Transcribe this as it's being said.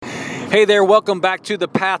Hey there, welcome back to the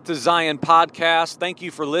Path to Zion podcast. Thank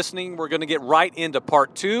you for listening. We're going to get right into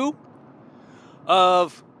part 2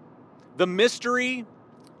 of the mystery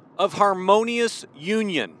of harmonious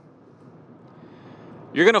union.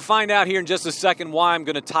 You're going to find out here in just a second why I'm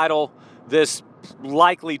going to title this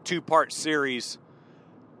likely 2-part series,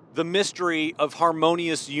 The Mystery of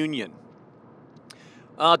Harmonious Union.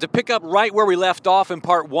 To pick up right where we left off in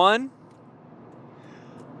part 1,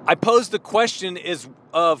 I posed the question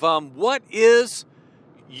of what is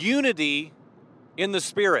unity in the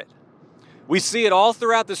Spirit? We see it all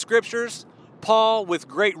throughout the Scriptures. Paul, with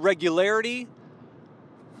great regularity,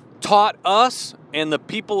 taught us and the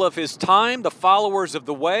people of his time, the followers of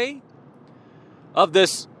the way, of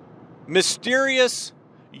this mysterious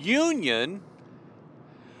union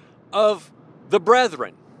of the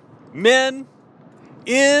brethren, men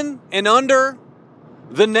in and under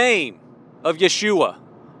the name of Yeshua,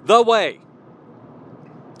 the way.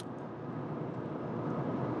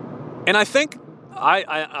 And I think,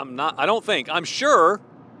 I'm sure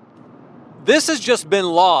this has just been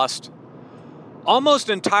lost almost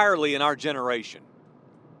entirely in our generation.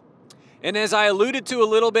 And as I alluded to a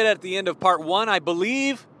little bit at the end of part 1, I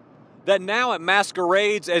believe that now it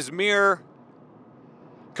masquerades as mere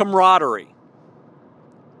camaraderie.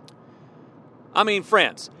 I mean,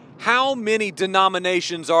 friends, how many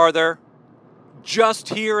denominations are there just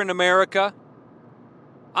here in America?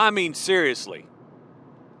 I mean, seriously.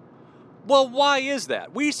 Well, why is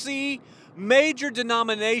that? We see major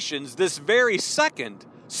denominations this very second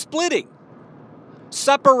splitting,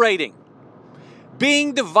 separating,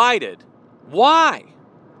 being divided. Why?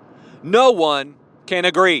 No one can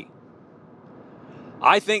agree.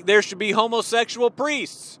 I think there should be homosexual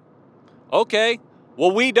priests. Okay,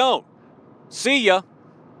 well, we don't. See ya.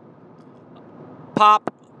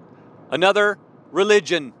 Pop, another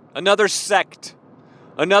religion, another sect,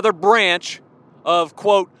 another branch of,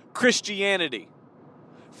 quote, Christianity.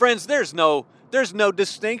 Friends, there's no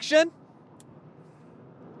distinction.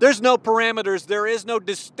 There's no parameters. There is no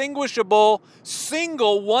distinguishable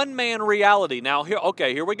single one-man reality. Now,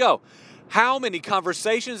 here we go. How many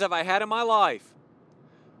conversations have I had in my life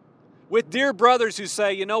with dear brothers who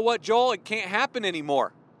say, you know what, Joel, it can't happen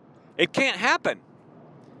anymore. It can't happen.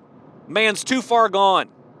 Man's too far gone.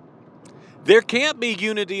 There can't be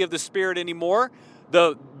unity of the Spirit anymore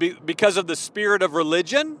because of the spirit of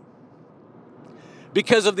religion,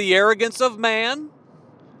 because of the arrogance of man.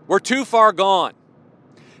 We're too far gone.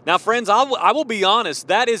 Now, friends, I will be honest.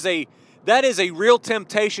 That is a real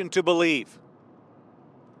temptation to believe.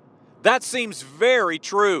 That seems very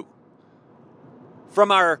true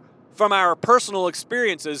from our personal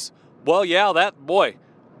experiences. Well, yeah,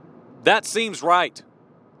 that seems right.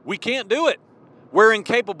 We can't do it. We're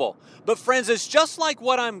incapable. But friends, it's just like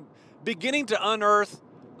what I'm beginning to unearth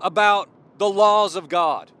about the laws of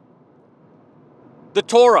God. The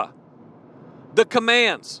Torah, the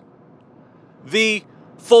commands, the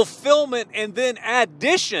fulfillment and then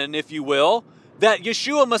addition, if you will, that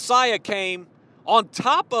Yeshua Messiah came on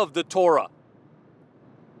top of the Torah.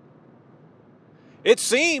 It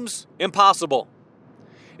seems impossible.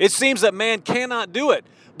 It seems that man cannot do it.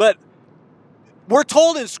 But we're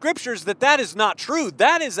told in Scriptures that is not true.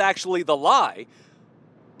 That is actually the lie.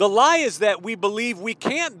 The lie is that we believe we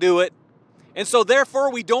can't do it, and so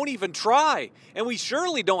therefore we don't even try. And we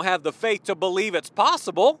surely don't have the faith to believe it's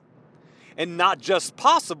possible. And not just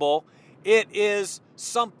possible, it is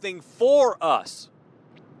something for us.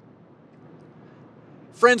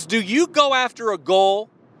 Friends, do you go after a goal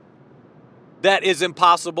that is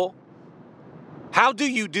impossible? How do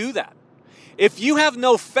you do that? If you have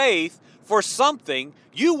no faith for something,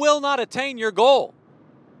 you will not attain your goal.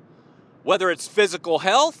 Whether it's physical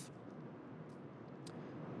health,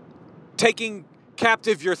 taking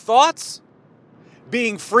captive your thoughts,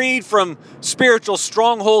 being freed from spiritual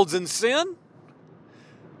strongholds and sin,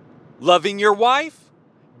 loving your wife,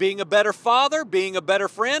 being a better father, being a better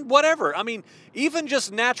friend, whatever. I mean, even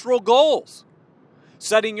just natural goals.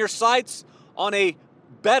 Setting your sights on a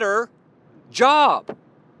better job,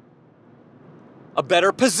 a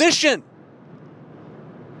better position.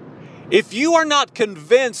 If you are not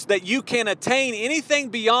convinced that you can attain anything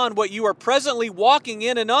beyond what you are presently walking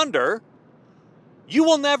in and under, you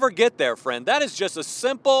will never get there, friend. That is just a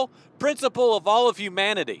simple principle of all of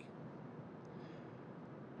humanity.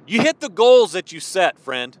 You hit the goals that you set,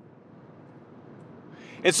 friend.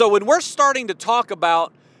 And so when we're starting to talk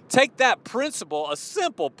about, take that principle, a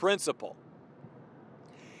simple principle,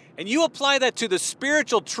 and you apply that to the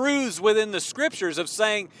spiritual truths within the Scriptures of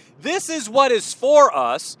saying, this is what is for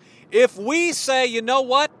us. If we say, you know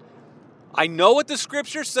what? I know what the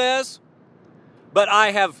Scripture says, but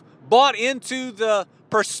I have bought into the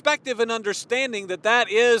perspective and understanding that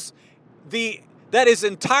is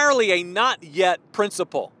entirely a not yet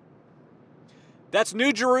principle. That's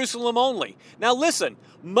New Jerusalem only. Now listen,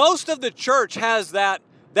 most of the church has that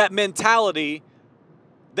mentality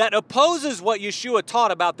that opposes what Yeshua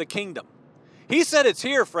taught about the kingdom. He said it's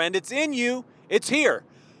here, friend. It's in you. It's here.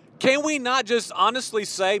 Can we not just honestly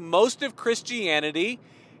say most of Christianity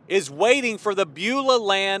is waiting for the Beulah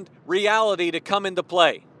land reality to come into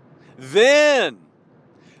play? Then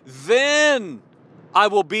I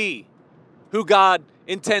will be who God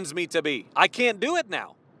intends me to be. I can't do it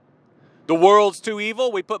now. The world's too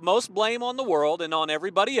evil. We put most blame on the world and on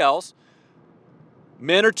everybody else.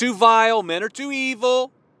 Men are too vile. Men are too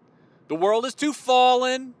evil. The world is too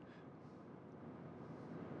fallen.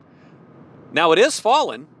 Now it is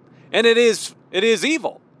fallen, and it is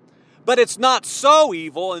evil. But it's not so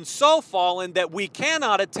evil and so fallen that we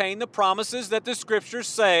cannot attain the promises that the Scriptures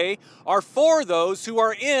say are for those who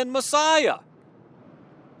are in Messiah.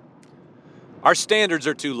 Our standards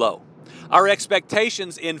are too low. Our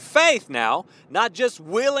expectations in faith now, not just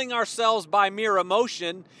willing ourselves by mere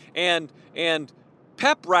emotion and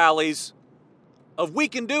pep rallies of we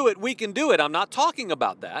can do it. I'm not talking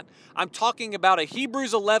about that. I'm talking about a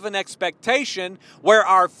Hebrews 11 expectation where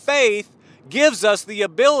our faith gives us the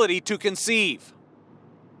ability to conceive.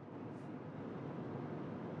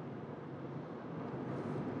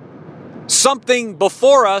 Something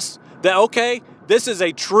before us that, okay, this is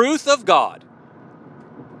a truth of God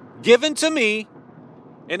given to me,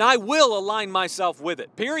 and I will align myself with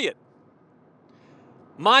it, period.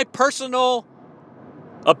 My personal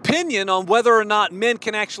opinion on whether or not men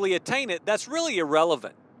can actually attain it, that's really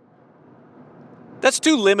irrelevant. That's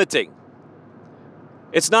too limiting.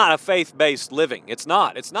 It's not a faith-based living. It's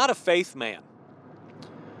not a faith man.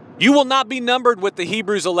 You will not be numbered with the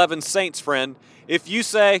Hebrews 11 saints, friend, if you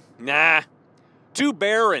say, nah, too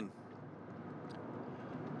barren.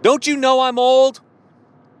 Don't you know I'm old?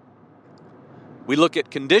 We look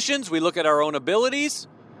at conditions, we look at our own abilities,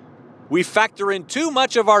 we factor in too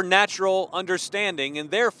much of our natural understanding,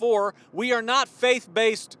 and therefore we are not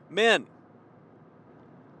faith-based men.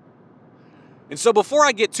 And so before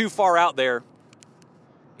I get too far out there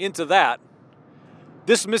into that,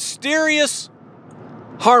 this mysterious,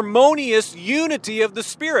 harmonious unity of the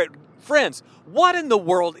Spirit, friends, what in the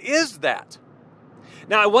world is that?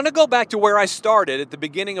 Now I want to go back to where I started at the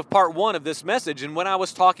beginning of part 1 of this message, and when I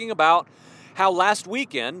was talking about how last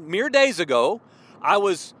weekend, mere days ago, I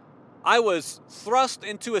was thrust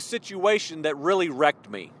into a situation that really wrecked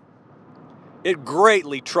me. It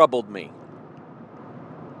greatly troubled me.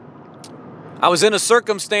 I was in a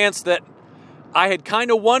circumstance that I had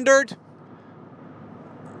kind of wondered.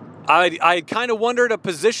 I had kind of wondered a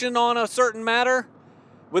position on a certain matter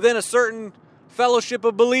within a certain fellowship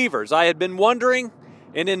of believers. I had been wondering,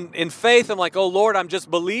 and in faith, I'm like, oh Lord, I'm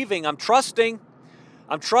just believing, I'm trusting,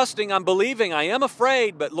 I'm believing, I am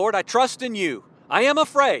afraid, but Lord, I trust in you. I am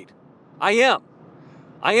afraid. I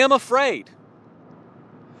am afraid.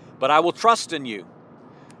 But I will trust in you.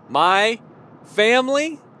 My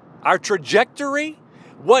family, our trajectory,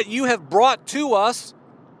 what you have brought to us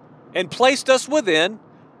and placed us within,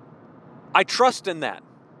 I trust in that.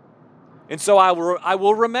 And so I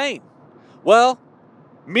will remain. Well,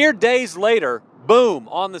 mere days later, boom,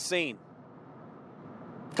 on the scene.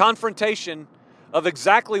 Confrontation of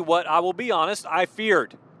exactly what, I will be honest, I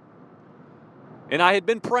feared. And I had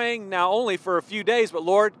been praying now only for a few days, but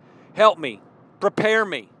Lord, help me. Prepare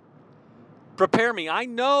me. Prepare me. I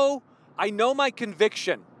know my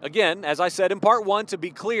conviction. Again, as I said in part 1, to be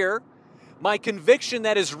clear, my conviction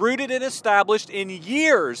that is rooted and established in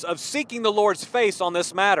years of seeking the Lord's face on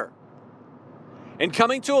this matter. And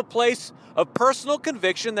coming to a place of personal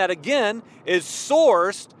conviction that, again, is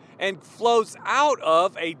sourced and flows out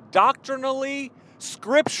of a doctrinally,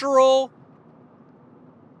 scriptural,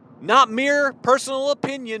 not mere personal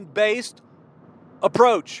opinion-based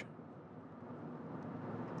approach.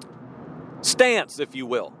 Stance, if you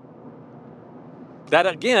will. That,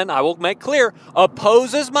 again, I will make clear,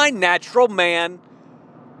 opposes my natural man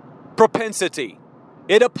propensity.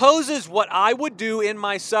 It opposes what I would do in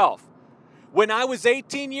myself. When I was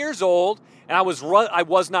 18 years old, and I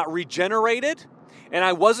was not regenerated, and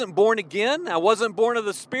I wasn't born again, I wasn't born of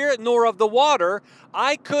the Spirit nor of the water,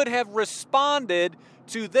 I could have responded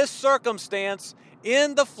to this circumstance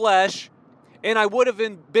in the flesh, and I would have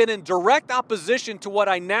been in direct opposition to what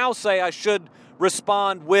I now say I should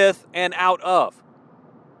respond with and out of.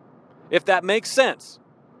 If that makes sense.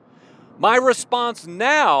 My response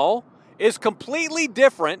now is completely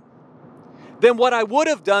different than what I would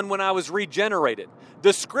have done when I was regenerated.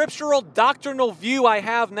 The scriptural doctrinal view I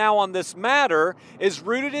have now on this matter is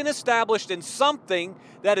rooted and established in something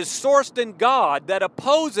that is sourced in God that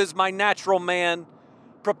opposes my natural man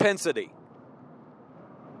propensity.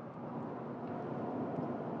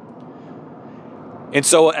 And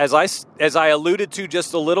so as I alluded to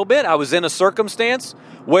just a little bit, I was in a circumstance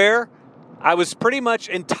where I was pretty much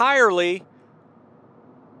entirely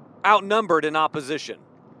outnumbered in opposition.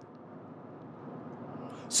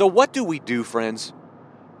 So what do we do, friends?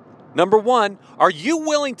 Number one, are you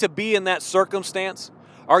willing to be in that circumstance?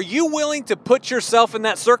 Are you willing to put yourself in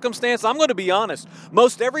that circumstance? I'm going to be honest.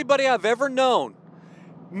 Most everybody I've ever known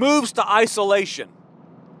moves to isolation.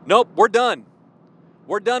 Nope, we're done.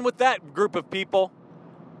 We're done with that group of people.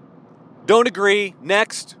 Don't agree.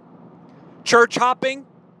 Next. Church hopping,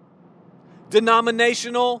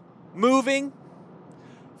 denominational moving,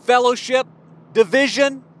 fellowship,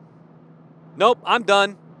 division. Nope, I'm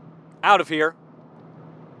done. Out of here.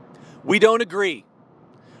 We don't agree.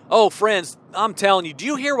 Oh, friends, I'm telling you, do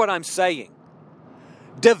you hear what I'm saying?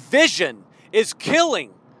 Division is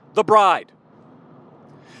killing the bride.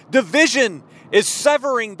 Division is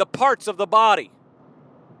severing the parts of the body.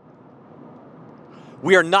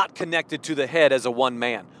 We are not connected to the head as a one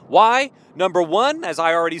man. Why? Number one, as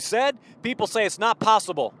I already said, people say it's not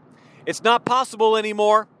possible. It's not possible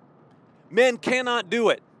anymore. Men cannot do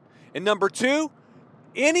it. And number two,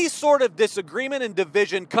 any sort of disagreement and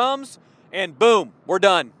division comes and boom, we're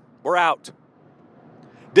done. We're out.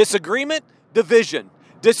 Disagreement, division.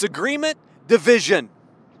 Disagreement, division.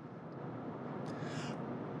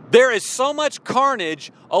 There is so much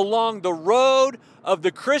carnage along the road of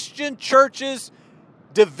the Christian church's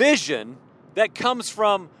division that comes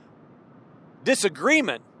from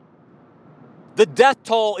disagreement. The death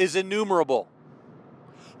toll is innumerable.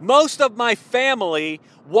 Most of my family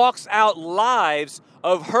walks out lives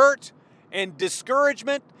of hurt and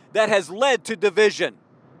discouragement that has led to division.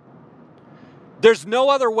 There's no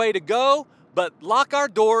other way to go but lock our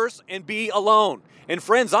doors and be alone. And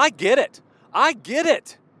friends, I get it. I get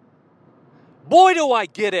it. Boy, do I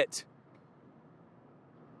get it.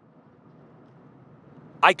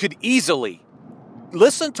 I could easily,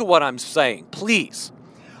 listen to what I'm saying, please.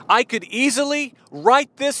 I could easily, right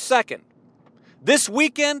this second, this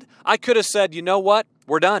weekend, I could have said, you know what?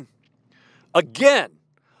 We're done. Again,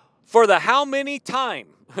 for the how many time?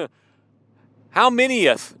 How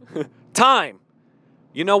manyth time?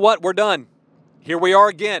 You know what? We're done. Here we are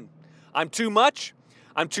again. I'm too much.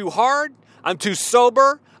 I'm too hard. I'm too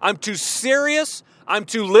sober. I'm too serious. I'm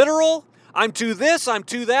too literal. I'm too this. I'm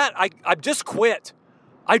too that. I just quit.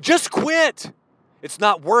 I just quit. It's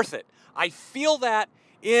not worth it. I feel that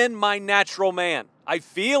in my natural man. I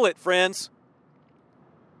feel it, friends.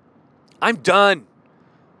 I'm done.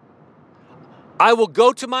 I will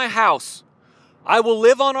go to my house. I will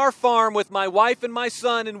live on our farm with my wife and my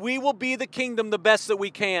son, and we will be the kingdom the best that we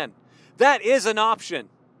can. That is an option.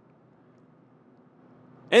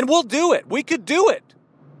 And we'll do it. We could do it.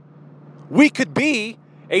 We could be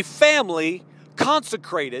a family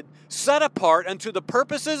consecrated, set apart unto the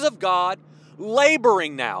purposes of God,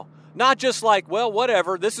 laboring now. Not just like, well,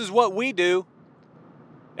 whatever, this is what we do.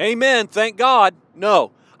 Amen, thank God.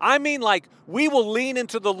 No, I mean like we will lean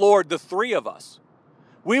into the Lord, the three of us.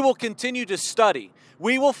 We will continue to study.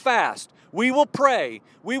 We will fast. We will pray.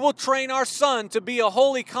 We will train our son to be a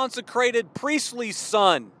holy, consecrated, priestly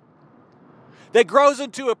son that grows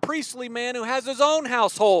into a priestly man who has his own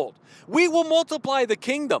household. We will multiply the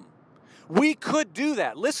kingdom. We could do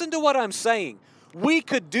that. Listen to what I'm saying. We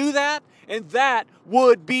could do that, and that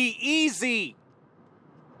would be easy.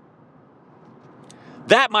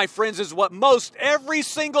 That, my friends, is what most every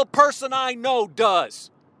single person I know does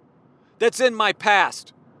that's in my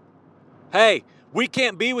past. Hey, we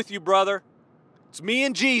can't be with you, brother. It's me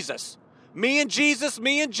and Jesus. Me and Jesus,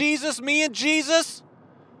 me and Jesus, me and Jesus.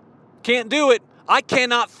 Can't do it. I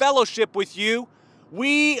cannot fellowship with you.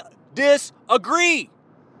 We disagree.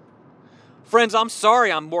 Friends, I'm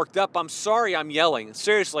sorry I'm worked up. I'm sorry I'm yelling.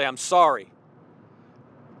 Seriously, I'm sorry.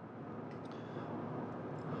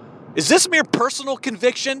 Is this mere personal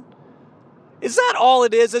conviction? Is that all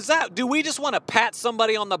it is? Do we just want to pat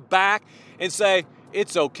somebody on the back and say,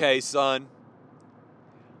 it's okay, son.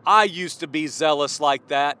 I used to be zealous like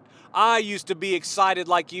that. I used to be excited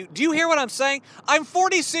like you. Do you hear what I'm saying? I'm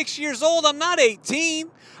 46 years old. I'm not 18.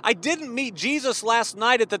 I didn't meet Jesus last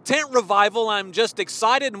night at the tent revival. I'm just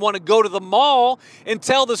excited and want to go to the mall and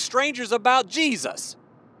tell the strangers about Jesus.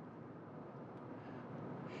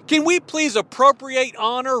 Can we please appropriate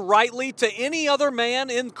honor rightly to any other man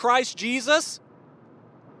in Christ Jesus?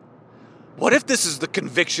 What if this is the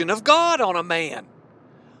conviction of God on a man?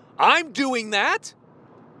 I'm doing that.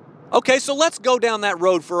 Okay, so let's go down that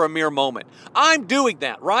road for a mere moment. I'm doing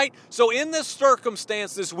that, right? So in this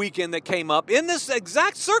circumstance this weekend that came up, in this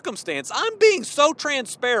exact circumstance, I'm being so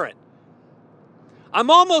transparent. I'm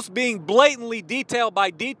almost being blatantly detail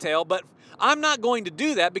by detail, but I'm not going to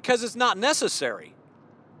do that because it's not necessary.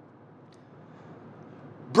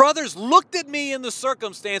 Brothers looked at me in the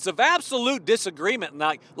circumstance of absolute disagreement,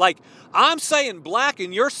 like I'm saying black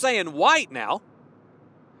and you're saying white now.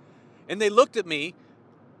 And they looked at me,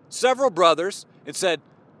 several brothers, and said,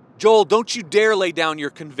 Joel, don't you dare lay down your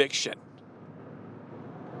conviction.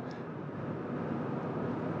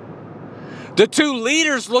 The two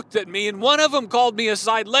leaders looked at me, and one of them called me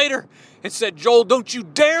aside later and said, Joel, don't you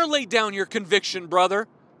dare lay down your conviction, brother.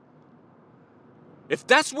 If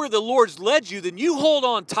that's where the Lord's led you, then you hold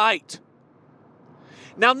on tight.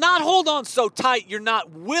 Now, not hold on so tight you're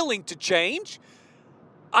not willing to change.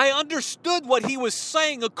 I understood what he was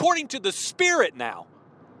saying according to the Spirit now.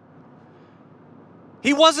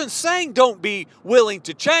 He wasn't saying don't be willing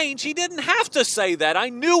to change. He didn't have to say that. I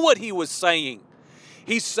knew what he was saying.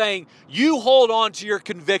 He's saying, you hold on to your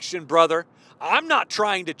conviction, brother. I'm not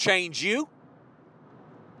trying to change you.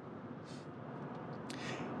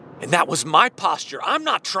 And that was my posture. I'm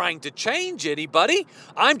not trying to change anybody.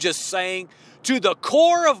 I'm just saying, to the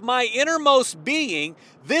core of my innermost being,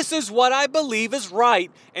 this is what I believe is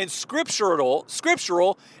right and scriptural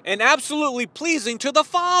and absolutely pleasing to the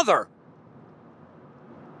Father.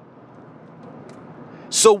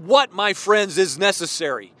 So what, my friends, is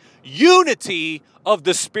necessary? Unity of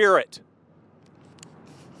the Spirit.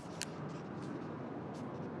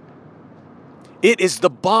 It is the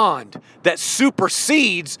bond that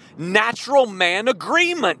supersedes natural man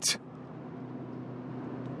agreement.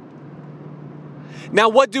 Now,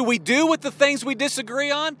 what do we do with the things we disagree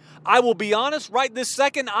on? I will be honest, right this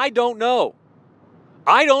second, I don't know.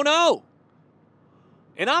 I don't know.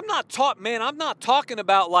 And I'm not talking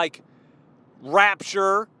about like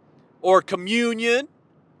rapture or communion,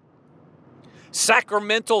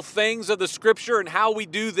 sacramental things of the Scripture and how we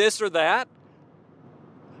do this or that.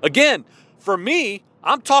 Again, for me,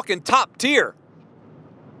 I'm talking top tier.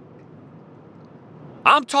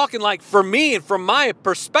 I'm talking like for me and from my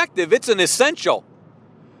perspective, it's an essential.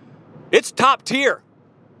 It's top tier.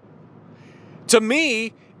 To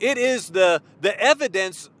me, it is the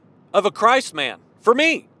evidence of a Christ man. For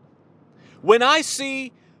me, when I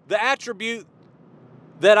see the attribute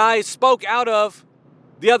that I spoke out of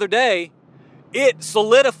the other day, it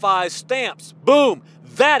solidifies, stamps, boom,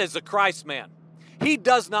 that is a Christ man. He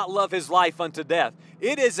does not love his life unto death.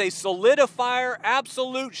 It is a solidifier,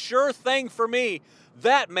 absolute sure thing for me.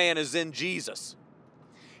 That man is in Jesus.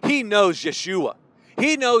 He knows Yeshua.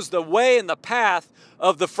 He knows the way and the path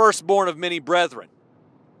of the firstborn of many brethren.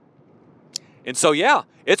 And so, yeah,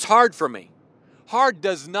 it's hard for me. Hard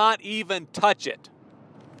does not even touch it.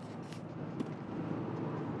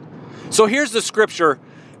 So here's the scripture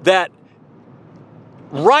that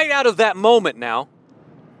right out of that moment now,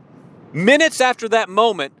 minutes after that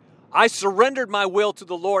moment, I surrendered my will to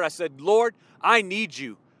the Lord. I said, Lord, I need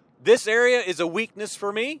you. This area is a weakness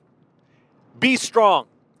for me. Be strong.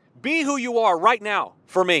 Be who you are right now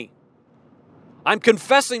for me. I'm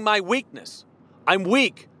confessing my weakness. I'm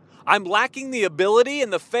weak. I'm lacking the ability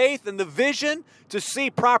and the faith and the vision to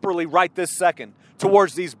see properly right this second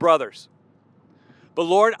towards these brothers. But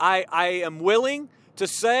Lord, I am willing to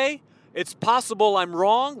say it's possible I'm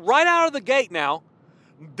wrong right out of the gate now.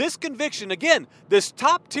 This conviction, again, this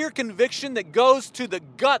top tier conviction that goes to the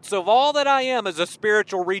guts of all that I am as a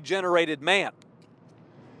spiritual regenerated man.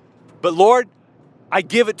 But Lord, I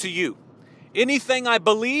give it to you. Anything I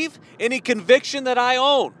believe, any conviction that I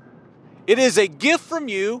own, it is a gift from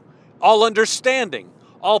you, all understanding,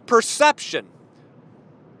 all perception.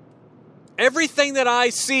 Everything that I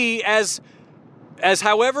see as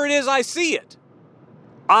however it is I see it,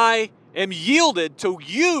 I am yielded to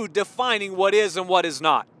you defining what is and what is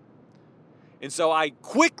not. And so I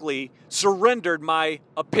quickly surrendered my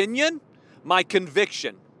opinion, my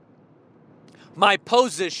conviction, my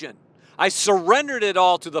position. I surrendered it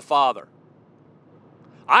all to the Father.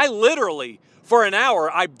 I literally, for an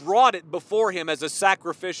hour, I brought it before Him as a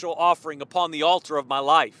sacrificial offering upon the altar of my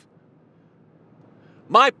life.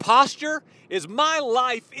 My posture is my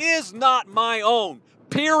life is not my own,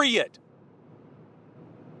 period.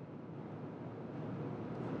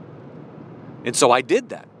 And so I did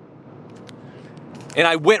that. And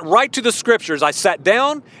I went right to the Scriptures. I sat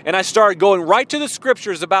down and I started going right to the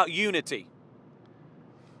Scriptures about unity.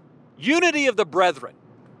 Unity of the brethren.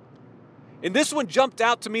 And this one jumped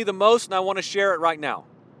out to me the most, and I want to share it right now.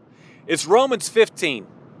 It's Romans 15,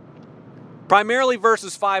 primarily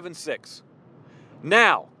verses 5 and 6.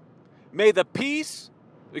 Now, may the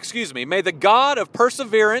God of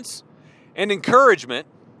perseverance and encouragement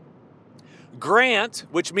grant,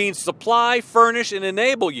 which means supply, furnish, and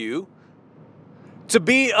enable you to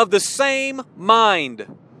be of the same mind,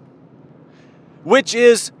 which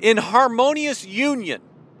is in harmonious union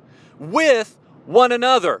with one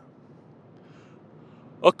another,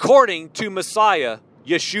 according to Messiah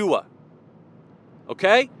Yeshua.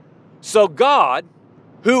 Okay? So God,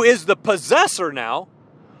 who is the possessor now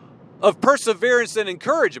of perseverance and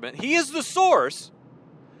encouragement, He is the source.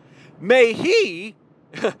 May He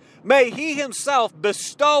Himself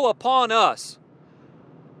bestow upon us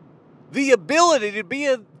the ability to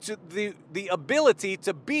be the ability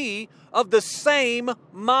to be of the same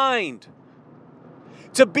mind,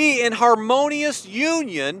 to be in harmonious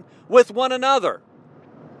union with one another,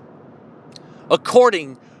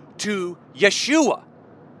 according to Yeshua.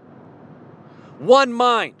 One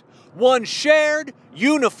mind, one shared,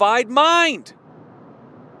 unified mind.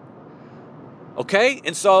 Okay,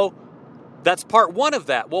 and so that's part one of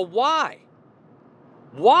that. Well, why?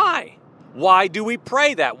 Why? Why do we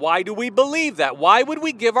pray that? Why do we believe that? Why would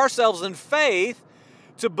we give ourselves in faith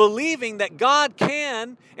to believing that God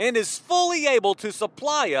can and is fully able to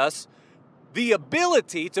supply us the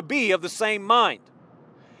ability to be of the same mind?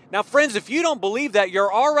 Now, friends, if you don't believe that,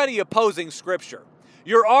 you're already opposing Scripture.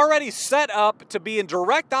 You're already set up to be in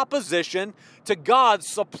direct opposition to God's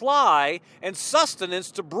supply and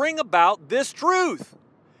sustenance to bring about this truth.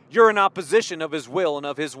 You're in opposition of His will and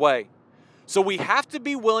of His way. So we have to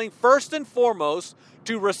be willing, first and foremost,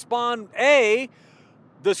 to respond. The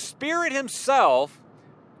Spirit Himself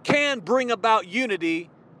can bring about unity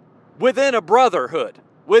within a brotherhood,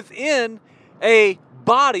 within a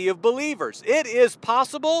body of believers. It is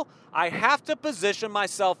possible. I have to position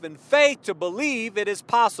myself in faith to believe it is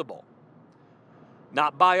possible.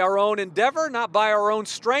 Not by our own endeavor, not by our own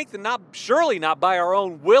strength, and surely not by our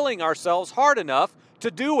own willing ourselves hard enough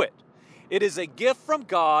to do it. It is a gift from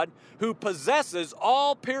God who possesses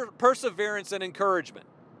all perseverance and encouragement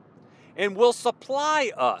and will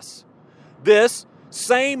supply us this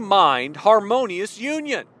same mind, harmonious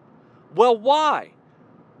union. Well, why?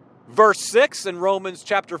 Verse 6 in Romans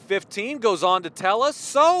chapter 15 goes on to tell us,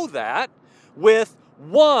 so that with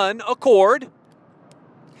one accord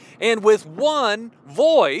and with one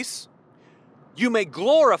voice you may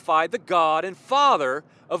glorify the God and Father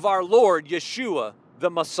of our Lord Yeshua the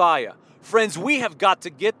Messiah. Friends, we have got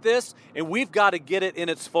to get this, and we've got to get it in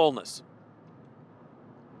its fullness.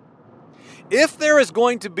 If there is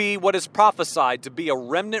going to be what is prophesied to be a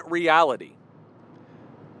remnant reality,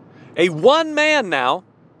 a one man now,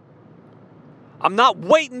 I'm not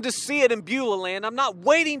waiting to see it in Beulah land. I'm not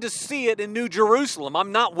waiting to see it in New Jerusalem.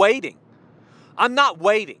 I'm not waiting. I'm not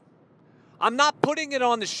waiting. I'm not putting it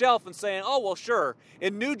on the shelf and saying, oh, well, sure,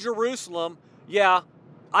 in New Jerusalem, yeah,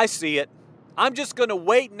 I see it. I'm just going to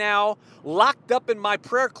wait now, locked up in my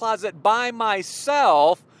prayer closet by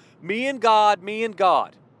myself, me and God, me and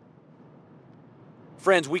God.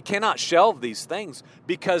 Friends, we cannot shelve these things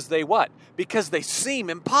because they what? Because they seem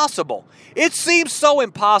impossible. It seems so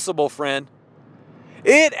impossible, friend.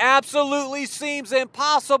 It absolutely seems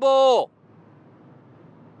impossible.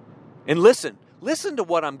 And listen to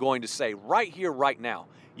what I'm going to say right here, right now.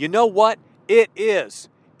 You know what? It is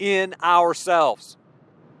in ourselves.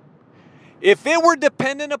 If it were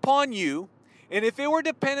dependent upon you, and if it were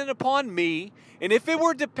dependent upon me, and if it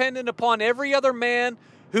were dependent upon every other man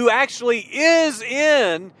who actually is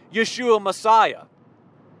in Yeshua Messiah,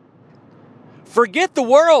 forget the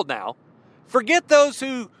world now. Forget those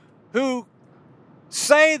who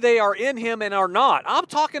say they are in Him and are not. I'm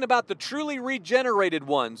talking about the truly regenerated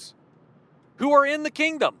ones who are in the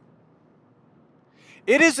kingdom.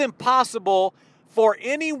 It is impossible for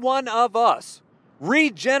any one of us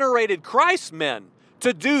regenerated Christ men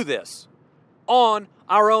to do this on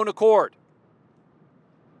our own accord,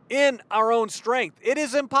 in our own strength. It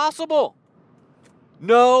is impossible.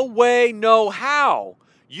 No way, no how.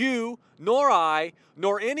 You, nor I,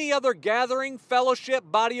 nor any other gathering, fellowship,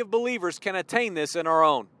 body of believers can attain this in our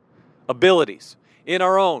own abilities, in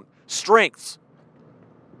our own strengths,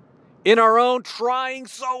 in our own trying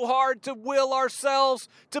so hard to will ourselves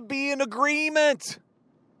to be in agreement.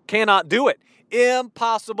 Cannot do it.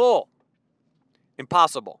 Impossible.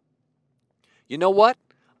 Impossible. You know what?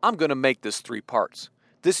 I'm going to make this 3 parts.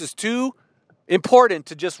 This is too important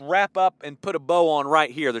to just wrap up and put a bow on right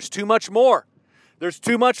here. There's too much more. There's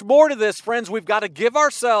too much more to this, friends. We've got to give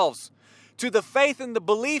ourselves to the faith and the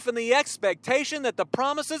belief and the expectation that the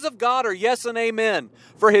promises of God are yes and amen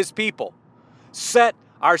for His people. Set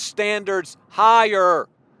our standards higher.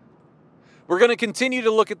 We're going to continue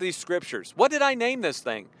to look at these scriptures. What did I name this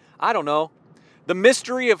thing? I don't know. The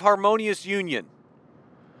mystery of harmonious union.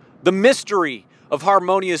 The mystery of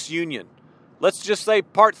harmonious union. Let's just say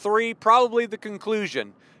part 3, probably the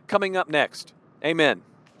conclusion, coming up next. Amen.